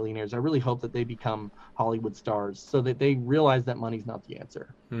become millionaires. I really hope that they become Hollywood stars so that they realize that money's not the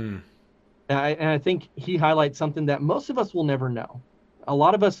answer. And I think he highlights something that most of us will never know. A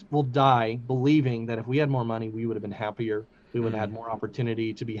lot of us will die believing that if we had more money, we would have been happier. We would have had more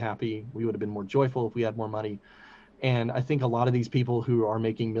opportunity to be happy. We would have been more joyful if we had more money. And I think a lot of these people who are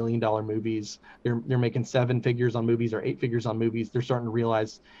making $1 million movies, they're making 7 figures on movies or 8 figures on movies. They're starting to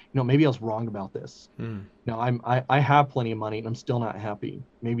realize, you know, maybe I was wrong about this. You know, I have plenty of money and I'm still not happy.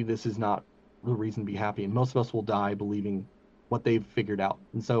 Maybe this is not the reason to be happy. And most of us will die believing what they've figured out.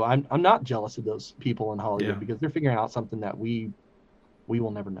 And so I'm not jealous of those people in Hollywood because they're figuring out something that we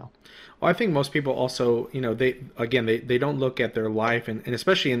will never know. Well, I think most people also, you know, they don't look at their life and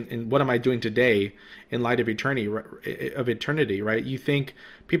especially in what am I doing today in light of eternity, right? You think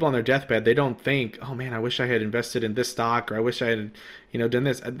people on their deathbed, they don't think, oh man, I wish I had invested in this stock, or I wish I had, you know, done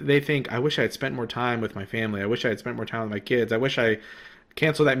this. They think, I wish I had spent more time with my family. I wish I had spent more time with my kids. I wish I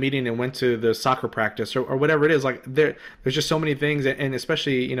canceled that meeting and went to the soccer practice or whatever it is. Like there's just so many things, and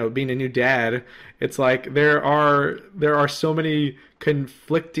especially, you know, being a new dad, it's like there are so many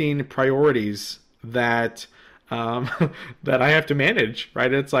conflicting priorities that that I have to manage,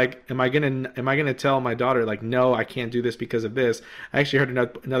 right? It's like, am I gonna tell my daughter like, no, I can't do this because of this? I actually heard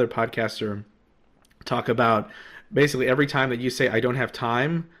another podcaster talk about basically every time that you say I don't have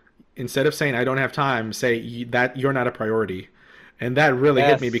time, instead of saying I don't have time, say that you're not a priority. And that really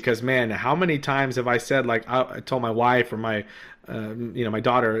hit me because, man, how many times have I said, like, I told my wife or my, you know, my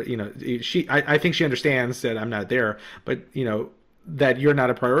daughter, you know, I think she understands that I'm not there, but, you know, that you're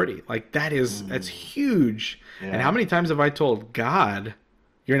not a priority. Like that's huge. Yeah. And how many times have I told God,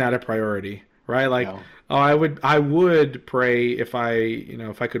 you're not a priority, right? Like, oh, I would pray if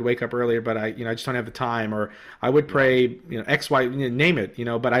I could wake up earlier, but I just don't have the time. Or I would pray, you know, X, Y, name it, you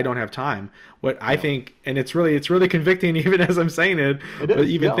know, but I don't have time. What I think, and it's really convicting even as I'm saying it, but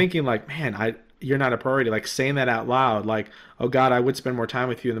even thinking like, man, you're not a priority. Like saying that out loud, like, oh God, I would spend more time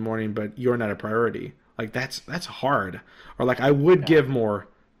with you in the morning, but you're not a priority. Like that's hard. Or like I would give more,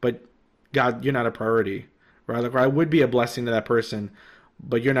 but God, you're not a priority, right? Like, or I would be a blessing to that person,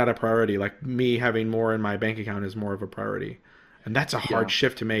 but you're not a priority. Like me having more in my bank account is more of a priority. And that's a hard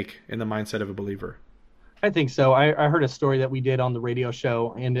shift to make in the mindset of a believer. I think so. I heard a story that we did on the radio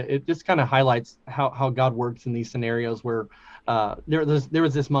show, and it just kind of highlights how God works in these scenarios where there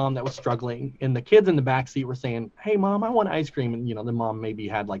was this mom that was struggling, and the kids in the back seat were saying, hey mom, I want ice cream. And, you know, the mom maybe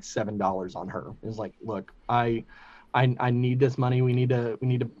had like $7 on her. It was like, look, I need this money. We need to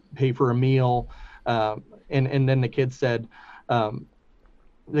pay for a meal. And then the kid said, no,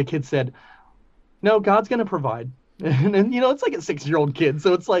 God's going to provide. And then, you know, it's like a 6-year-old kid.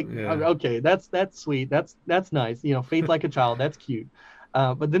 So it's like, okay, that's sweet. That's nice. You know, faith like a child. That's cute.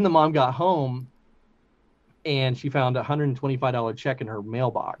 But then the mom got home and she found a $125 check in her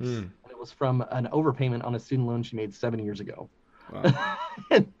mailbox. And it was from an overpayment on a student loan she made 7 years ago. Wow.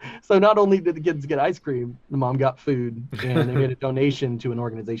 And so not only did the kids get ice cream, the mom got food, and they made a donation to an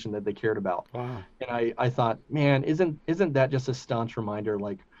organization that they cared about. Wow. And I thought, man, isn't that just a staunch reminder?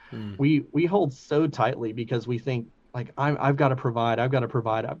 Like we hold so tightly because we think like I've got to provide,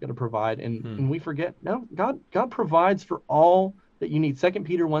 and we forget, no, God provides for all that you need. 2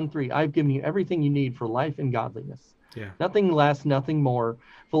 Peter 1:3, I've given you everything you need for life and godliness. Yeah. Nothing less, nothing more.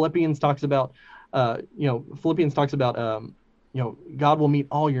 Philippians talks about God will meet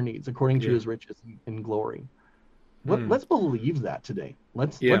all your needs according to his riches in glory. Let's believe that today.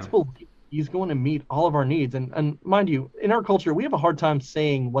 Let's believe he's going to meet all of our needs. And mind you, in our culture, we have a hard time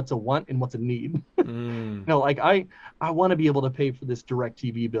saying what's a want and what's a need. You know, like I want to be able to pay for this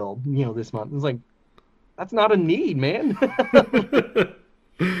DirecTV bill, you know, this month. It's like, that's not a need, man.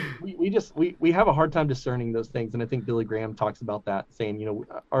 we have a hard time discerning those things, and I think Billy Graham talks about that, saying,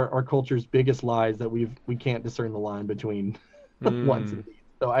 our culture's biggest lie is that we can't discern the line between wants and needs.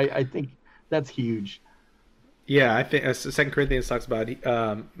 So I think that's huge. Yeah, I think Second Corinthians talks about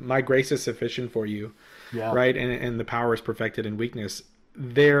my grace is sufficient for you, right? And the power is perfected in weakness.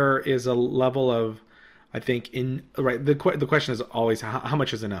 There is a level of, I think, the question is always how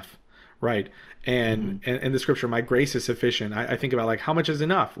much is enough, right? And in the scripture, my grace is sufficient. I think about, like, how much is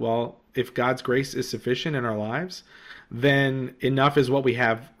enough? Well, if God's grace is sufficient in our lives, then enough is what we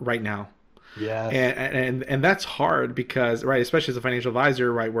have right now. Yeah. And that's hard because, right, especially as a financial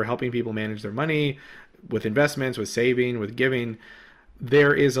advisor, right, we're helping people manage their money with investments, with saving, with giving.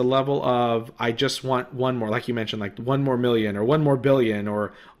 There is a level of, I just want one more, like you mentioned, like 1 more million or 1 more billion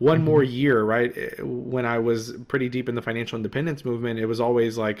or one more year, right? When I was pretty deep in the financial independence movement, it was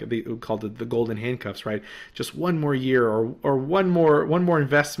always like called it the golden handcuffs, right? Just 1 more year or one more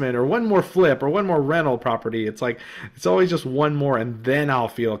investment or 1 more flip or 1 more rental property. It's like, it's always just 1 more and then I'll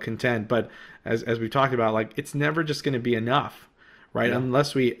feel content. But as we've talked about, like, it's never just going to be enough, right? Yeah.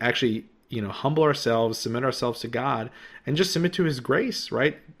 Unless we actually, humble ourselves, submit ourselves to God, and just submit to his grace,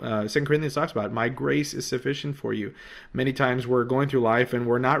 right? 2 Corinthians talks about, my grace is sufficient for you. Many times we're going through life and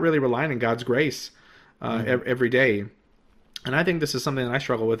we're not really relying on God's grace every day. And I think this is something that I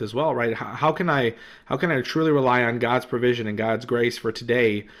struggle with as well, right? How can I truly rely on God's provision and God's grace for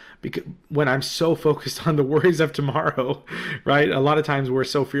today, because when I'm so focused on the worries of tomorrow, right? A lot of times we're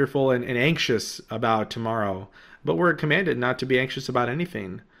so fearful and anxious about tomorrow, but we're commanded not to be anxious about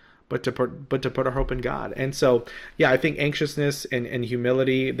anything, but to put our hope in God. And so, yeah, I think anxiousness and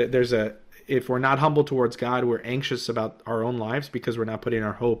humility, that if we're not humble towards God, we're anxious about our own lives because we're not putting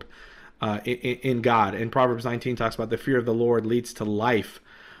our hope in God. And Proverbs 19 talks about the fear of the Lord leads to life.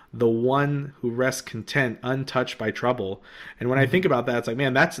 The one who rests content, untouched by trouble. And when I think about that, it's like,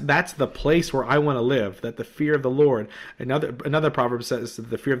 man, that's the place where I want to live. That the fear of the Lord. Another proverb says that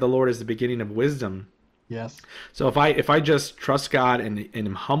the fear of the Lord is the beginning of wisdom. Yes. So if I just trust God and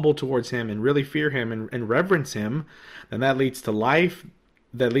am humble towards him and really fear him and reverence him, then that leads to life,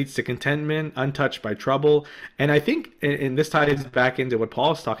 that leads to contentment, untouched by trouble. And I think, and this ties back into what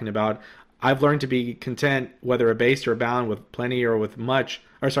Paul is talking about, I've learned to be content, whether abased or abound, with plenty or with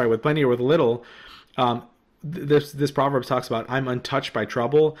little. This proverb talks about, I'm untouched by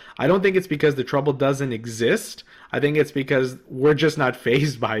trouble. I don't think it's because the trouble doesn't exist. I think it's because we're just not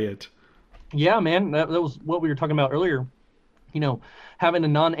fazed by it. Yeah, man, that was what we were talking about earlier. Having a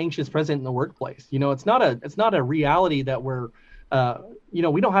non-anxious presence in the workplace. It's not a reality that we're,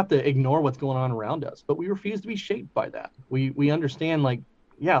 we don't have to ignore what's going on around us, but we refuse to be shaped by that. We understand, like,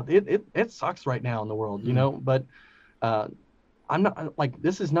 yeah, it sucks right now in the world, but I'm not, like,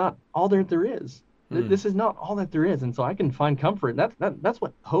 this is not all there is. This is not all that there is, and so I can find comfort. That's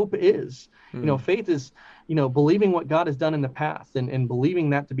what hope is. Faith is, believing what God has done in the past and believing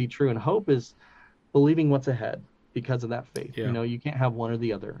that to be true. And hope is believing what's ahead because of that faith. Yeah. You can't have one or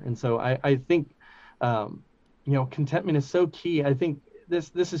the other. And so I think, contentment is so key. I think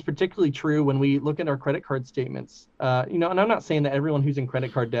this is particularly true when we look at our credit card statements. And I'm not saying that everyone who's in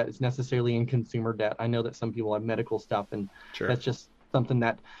credit card debt is necessarily in consumer debt. I know that some people have medical stuff, and sure, that's just something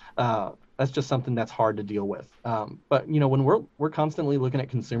that's hard to deal with. But when we're constantly looking at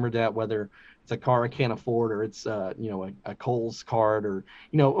consumer debt, whether it's a car I can't afford, or it's a Kohl's card, or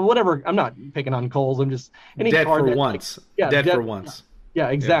whatever. I'm not picking on Kohl's. I'm just any debt card for once. Debt for once. Yeah,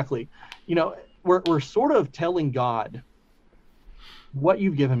 exactly. Yeah. We're sort of telling God, what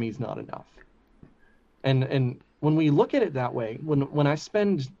you've given me is not enough. And when we look at it that way, when I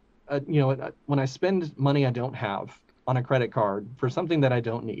spend money I don't have on a credit card for something that I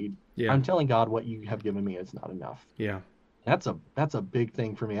don't need, yeah, I'm telling God, what you have given me is not enough. Yeah. That's a big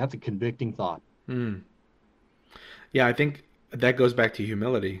thing for me. That's a convicting thought. Yeah, I think that goes back to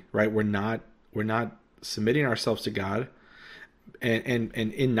humility, right? We're not submitting ourselves to God, and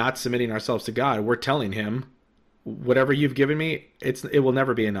in not submitting ourselves to God, we're telling him, whatever you've given me, it will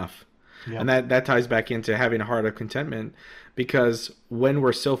never be enough. Yep. And that ties back into having a heart of contentment, because when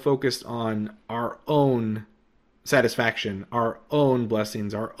we're so focused on our own satisfaction, our own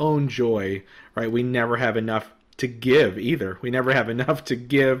blessings, our own joy, right? We never have enough to give either. We never have enough to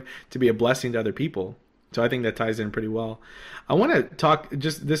give to be a blessing to other people. So I think that ties in pretty well. I want to talk,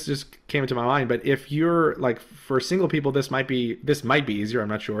 this just came into my mind, but if you're like, for single people, this might be easier, I'm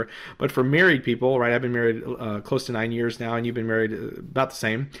not sure. But for married people, right? I've been married close to 9 years now, and you've been married about the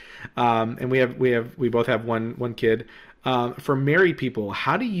same. And we both have one kid. For married people,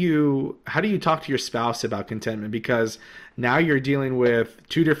 how do you talk to your spouse about contentment? Because now you're dealing with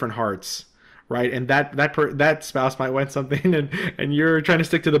two different hearts, right? And that spouse might want something, and you're trying to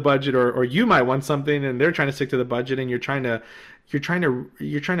stick to the budget, or you might want something, and they're trying to stick to the budget, and you're trying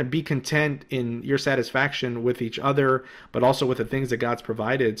to be content in your satisfaction with each other, but also with the things that God's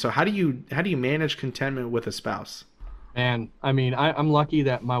provided. So how do you manage contentment with a spouse? And I mean, I'm lucky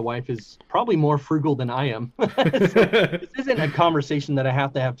that my wife is probably more frugal than I am. So this isn't a conversation that I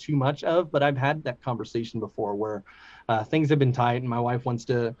have to have too much of, but I've had that conversation before where things have been tight and my wife wants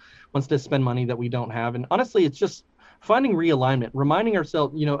to spend money that we don't have. And honestly, it's just finding realignment, reminding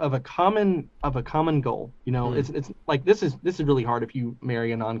ourselves, of a common goal. It's like this is really hard if you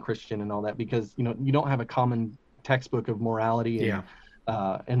marry a non-Christian and all that, because you don't have a common textbook of morality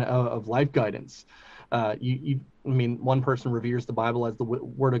and of life guidance. I mean, one person reveres the Bible as the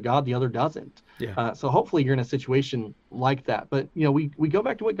word of God, the other doesn't. Yeah. So hopefully you're in a situation like that. But, we go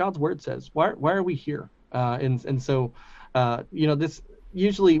back to what God's word says. Why are we here? And so, this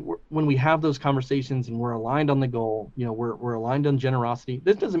usually when we have those conversations and we're aligned on the goal, we're aligned on generosity.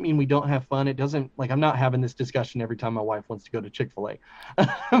 This doesn't mean we don't have fun. It doesn't, like, I'm not having this discussion every time my wife wants to go to Chick-fil-A.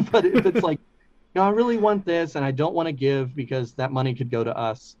 But if it's like, I really want this and I don't want to give because that money could go to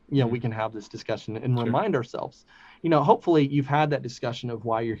us, we can have this discussion and remind ourselves. Hopefully you've had that discussion of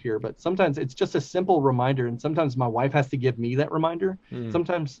why you're here, but sometimes it's just a simple reminder, and sometimes my wife has to give me that reminder.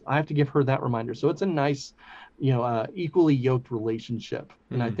 Sometimes I have to give her that reminder. So it's a nice, equally yoked relationship.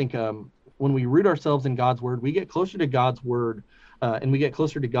 And I think when we root ourselves in God's word, we get closer to God's word, and we get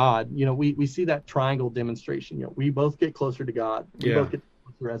closer to God. We see that triangle demonstration. We both get closer to God. We both get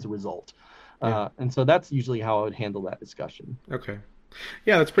closer as a result. And so that's usually how I would handle that discussion. Okay.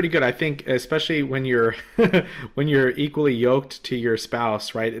 Yeah, that's pretty good. I think especially when you're when you're equally yoked to your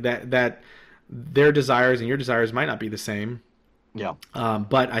spouse, right? That their desires and your desires might not be the same. Yeah.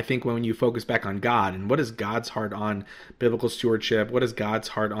 But I think when you focus back on God and what is God's heart on biblical stewardship, what is God's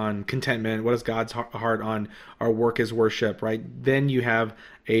heart on contentment, what is God's heart on our work as worship, right? Then you have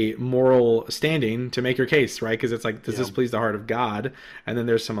a moral standing to make your case, right? Because it's like, does this please the heart of God? And then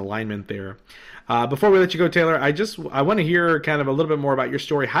there's some alignment there. Before we let you go, Taylor, I want to hear kind of a little bit more about your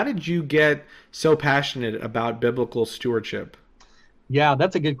story. How did you get so passionate about biblical stewardship? Yeah,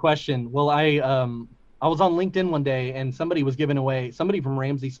 that's a good question. Well, I was on LinkedIn one day and somebody from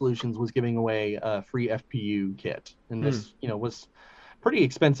Ramsey Solutions was giving away a free FPU kit. And this, was pretty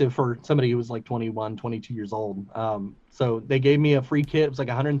expensive for somebody who was like 21, 22 years old. So they gave me a free kit. It was like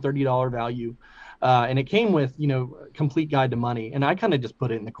 $130 value. And it came with, complete guide to money. And I kind of just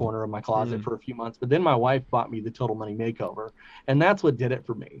put it in the corner of my closet for a few months. But then my wife bought me the Total Money Makeover. And that's what did it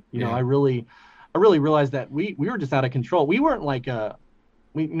for me. I really realized that we were just out of control. We weren't like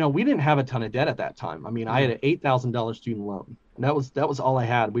we didn't have a ton of debt at that time. I mean, I had an $8,000 student loan. And that was all I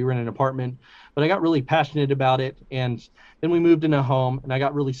had. We were in an apartment, but I got really passionate about it. And then we moved in a home and I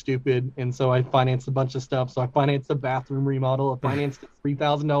got really stupid. And so I financed a bunch of stuff. So I financed a bathroom remodel. I financed a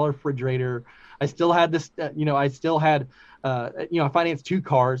 $3,000 refrigerator. I still had this, I financed 2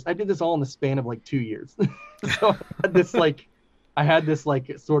 cars. I did this all in the span of like 2 years. So I had this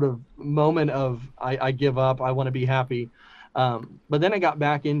sort of moment of, I give up. I want to be happy. But then I got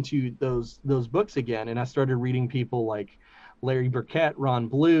back into those books again, and I started reading people like Larry Burkett, Ron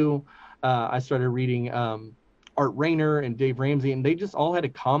Blue. I started reading Art Rayner and Dave Ramsey, and they just all had a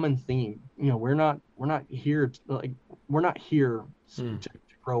common theme. We're not here to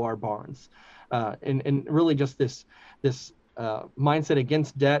grow our barns, and really just this mindset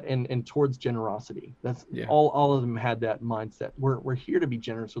against debt and towards generosity. That's all of them had that mindset. We're here to be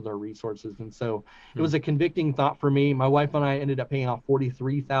generous with our resources. And so it was a convicting thought for me. My wife and I ended up paying off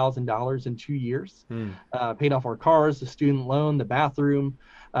 $43,000 in 2 years, paid off our cars, the student loan, the bathroom.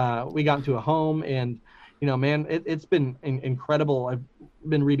 We got into a home, and, man, it's been incredible. I've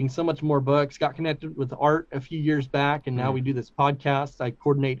been reading so much more books, got connected with Art a few years back. And now we do this podcast. I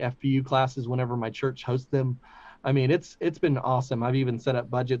coordinate FPU classes whenever my church hosts them. I mean, it's been awesome. I've even set up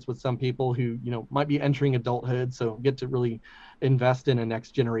budgets with some people who, might be entering adulthood, so get to really invest in a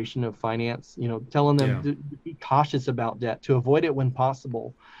next generation of finance, telling them to be cautious about debt, to avoid it when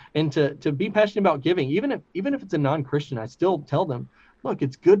possible, and to be passionate about giving. Even if it's a non-Christian, I still tell them, look,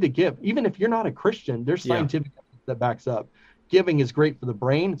 it's good to give. Even if you're not a Christian, there's scientific evidence that backs up. Giving is great for the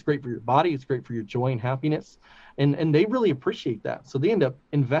brain. It's great for your body. It's great for your joy and happiness. And they really appreciate that. So they end up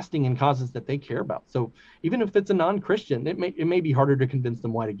investing in causes that they care about. So even if it's a non-Christian, it may be harder to convince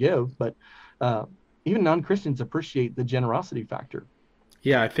them why to give, but even non-Christians appreciate the generosity factor.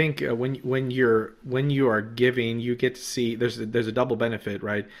 Yeah, I think when you are giving, you get to see there's a double benefit,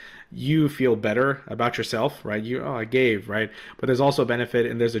 right? You feel better about yourself, right? I gave, right? But there's also a benefit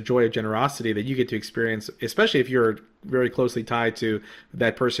and there's a joy of generosity that you get to experience, especially if you're very closely tied to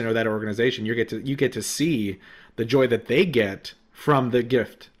that person or that organization. You get to see the joy that they get from the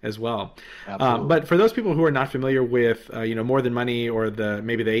gift as well. Absolutely. But for those people who are not familiar with, More Than Money or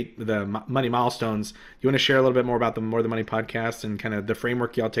the money milestones, you want to share a little bit more about the More Than Money podcast and kind of the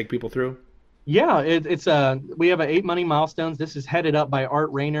framework y'all take people through? Yeah, it's we have 8 money milestones. This is headed up by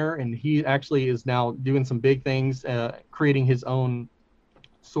Art Rayner, and he actually is now doing some big things, creating his own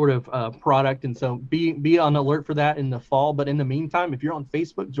sort of product. And so be on alert for that in the fall. But in the meantime, if you're on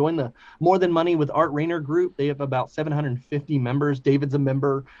Facebook, join the More Than Money with Art Rayner group. They have about 750 members. David's a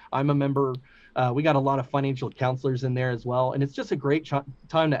member. I'm a member. We got a lot of financial counselors in there as well. And it's just a great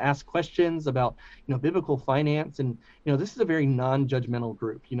time to ask questions about, biblical finance. And, this is a very non-judgmental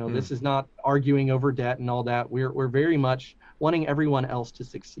group. This is not arguing over debt and all that. We're very much wanting everyone else to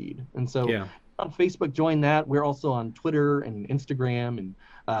succeed. And so on Facebook, join that. We're also on Twitter and Instagram and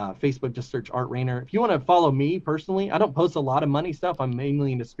Facebook. Just search Art Rayner. If you want to follow me personally, I don't post a lot of money stuff. I'm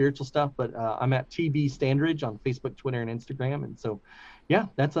mainly into spiritual stuff, but I'm at TB Stanridge on Facebook, Twitter, and Instagram. And so, yeah,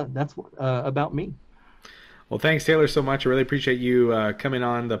 that's about me. Well, thanks, Taylor, so much. I really appreciate you coming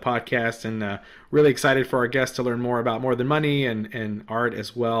on the podcast, and really excited for our guests to learn more about More Than Money and art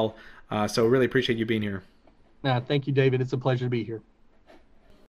as well. So really appreciate you being here. Thank you, David. It's a pleasure to be here.